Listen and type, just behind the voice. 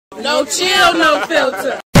No chill, no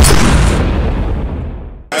filter.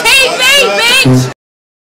 TV, bitch!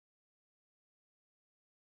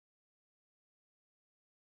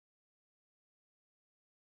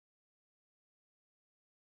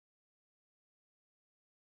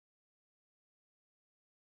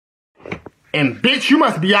 And bitch, you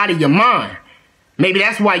must be out of your mind. Maybe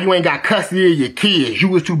that's why you ain't got custody of your kids. You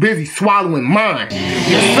was too busy swallowing mine.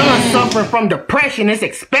 Your son's suffering from depression. It's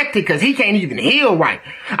expected because he can't even heal right.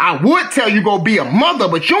 I would tell you go be a mother,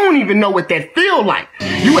 but you don't even know what that feel like.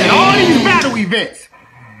 You at all these battle events.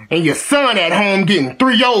 And your son at home getting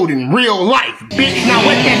 3-0'd in real life. Bitch, now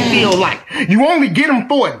what that feel like? You only get him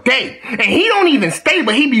for a day. And he don't even stay,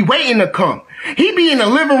 but he be waiting to come. He be in the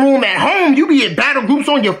living room at home. You be at battle groups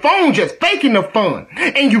on your phone just faking the fun.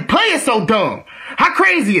 And you play it so dumb. How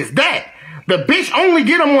crazy is that? The bitch only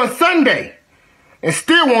get him on Sunday. And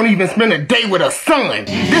still won't even spend a day with her son.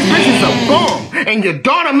 This bitch is a bum. And your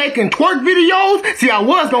daughter making twerk videos? See, I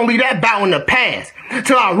was gonna leave that bout in the past.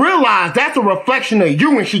 Till I realized that's a reflection of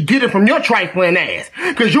you and she get it from your trifling ass.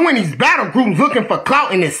 Cause you in these battle groups looking for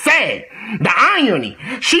clout and it's sad. The irony,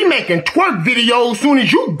 she making twerk videos soon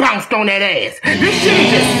as you bounced on that ass. This shit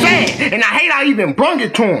is just sad. And I hate I even brung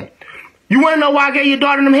it to him. You wanna know why I gave your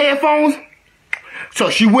daughter them headphones? So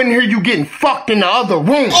she wouldn't hear you getting fucked in the other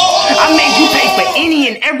room. I made you pay for any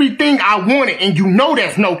and everything I wanted, and you know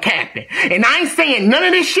that's no capping. And I ain't saying none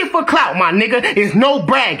of this shit for clout, my nigga. It's no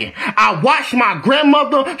bragging. I watched my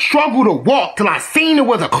grandmother struggle to walk till I seen it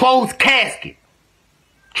was a closed casket.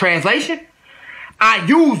 Translation? I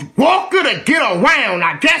use walker to get around.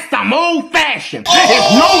 I guess I'm old-fashioned.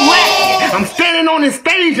 It's no laughing. I'm standing on this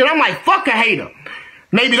stage and I'm like, fuck a hater.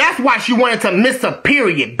 Maybe that's why she wanted to miss a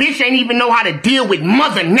period. Bitch ain't even know how to deal with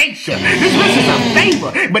Mother Nature. This bitch is a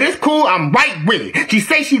favor, but it's cool, I'm right with it. She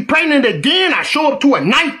say she pregnant again, I show up to a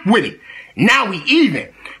knife with it. Now we even.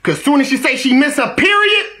 Cause soon as she say she miss a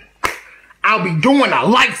period, I'll be doing a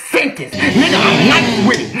life sentence. Nigga, I'm nice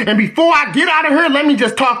with it. And before I get out of here, let me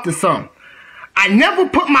just talk to some. I never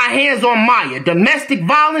put my hands on Myia. Domestic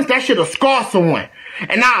violence, that shit'll scar someone.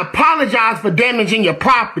 And I apologize for damaging your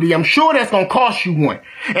property. I'm sure that's gonna cost you one.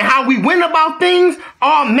 And how we went about things,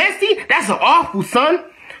 all messy, that's an awful, son.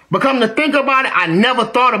 But come to think about it, I never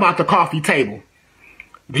thought about the coffee table.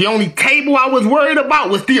 The only table I was worried about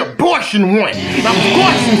was the abortion one. Of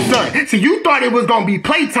course, son. See, you thought it was gonna be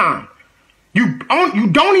playtime. You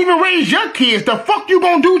don't even raise your kids. The fuck you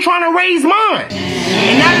gonna do trying to raise mine?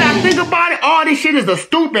 And now that I think about it, all this shit is a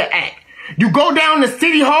stupid act. You go down to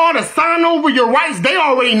City Hall to sign over your rights, they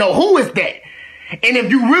already know who is that. And if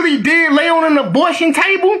you really did lay on an abortion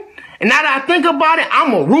table, and now that I think about it,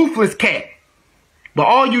 I'm a ruthless cat. But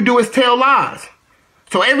all you do is tell lies.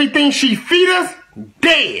 So everything she feed us,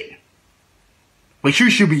 dead. But you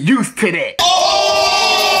should be used to that.